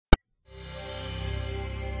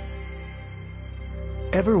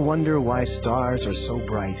Ever wonder why stars are so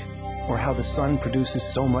bright, or how the sun produces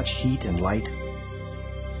so much heat and light?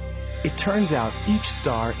 It turns out each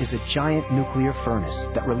star is a giant nuclear furnace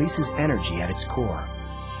that releases energy at its core.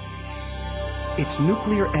 It's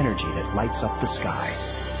nuclear energy that lights up the sky.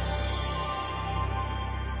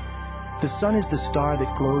 The sun is the star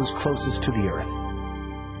that glows closest to the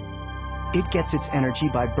Earth. It gets its energy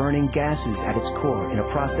by burning gases at its core in a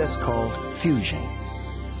process called fusion.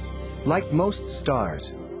 Like most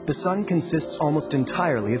stars, the sun consists almost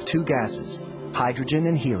entirely of two gases, hydrogen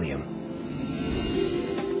and helium.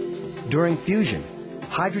 During fusion,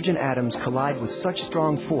 hydrogen atoms collide with such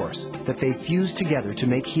strong force that they fuse together to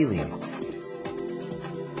make helium.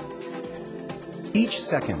 Each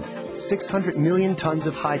second, 600 million tons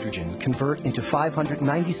of hydrogen convert into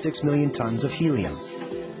 596 million tons of helium.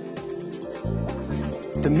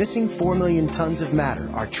 The missing 4 million tons of matter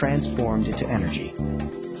are transformed into energy.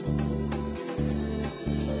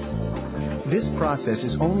 This process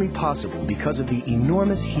is only possible because of the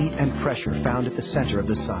enormous heat and pressure found at the center of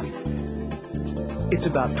the sun. It's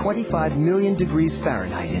about 25 million degrees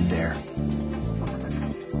Fahrenheit in there.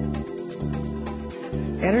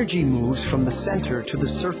 Energy moves from the center to the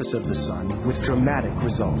surface of the sun with dramatic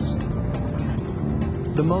results.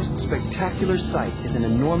 The most spectacular sight is an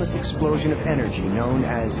enormous explosion of energy known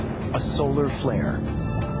as a solar flare.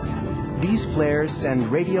 These flares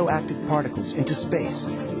send radioactive particles into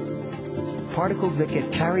space, particles that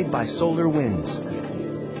get carried by solar winds.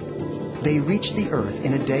 They reach the Earth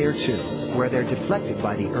in a day or two, where they're deflected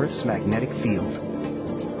by the Earth's magnetic field.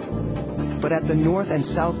 But at the North and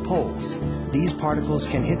South poles, these particles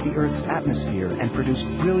can hit the Earth's atmosphere and produce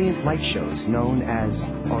brilliant light shows known as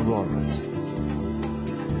auroras.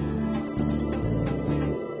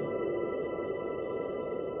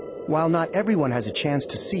 While not everyone has a chance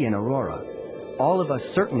to see an aurora, all of us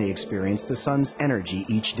certainly experience the sun's energy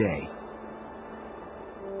each day.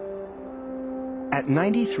 At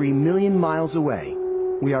 93 million miles away,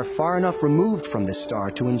 we are far enough removed from this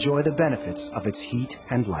star to enjoy the benefits of its heat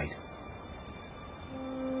and light.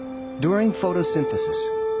 During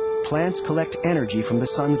photosynthesis, plants collect energy from the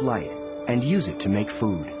sun's light and use it to make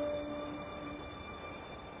food.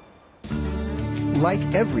 Like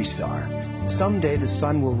every star, someday the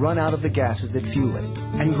sun will run out of the gases that fuel it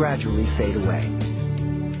and gradually fade away.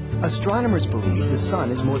 Astronomers believe the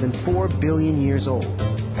sun is more than 4 billion years old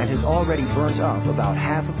and has already burnt up about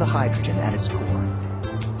half of the hydrogen at its core.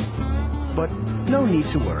 But no need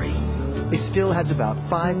to worry. It still has about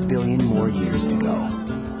 5 billion more years to go.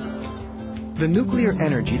 The nuclear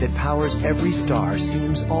energy that powers every star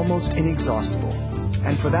seems almost inexhaustible,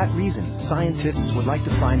 and for that reason, scientists would like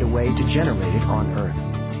to find a way to generate it on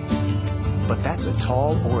Earth. But that's a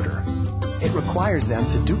tall order. It requires them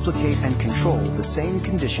to duplicate and control the same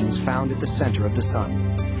conditions found at the center of the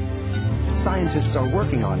sun. Scientists are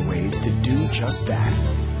working on ways to do just that.